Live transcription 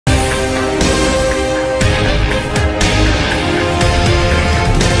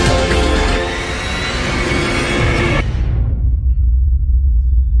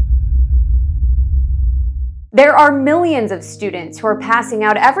There are millions of students who are passing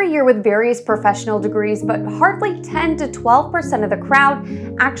out every year with various professional degrees, but hardly 10 to 12% of the crowd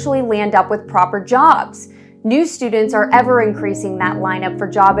actually land up with proper jobs. New students are ever increasing that lineup for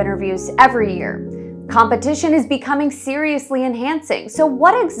job interviews every year. Competition is becoming seriously enhancing. So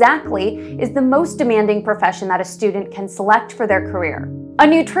what exactly is the most demanding profession that a student can select for their career? A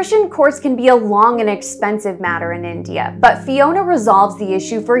nutrition course can be a long and expensive matter in India, but Feonnaa resolves the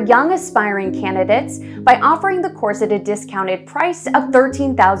issue for young aspiring candidates by offering the course at a discounted price of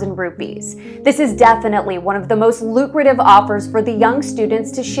 13,000 rupees. This is definitely one of the most lucrative offers for the young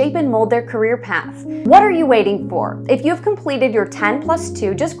students to shape and mold their career path. What are you waiting for? If you've completed your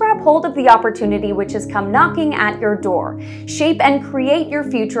 10+2, just grab hold of the opportunity which has come knocking at your door. Shape and create your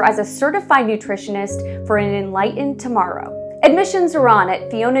future as a certified nutritionist for an enlightened tomorrow. Admissions are on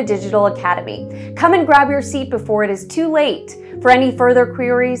at Feonnaa Digital Academy. Come and grab your seat before it is too late. For any further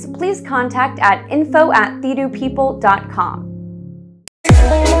queries, please contact at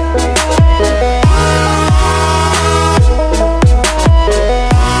info@thedupeople.com.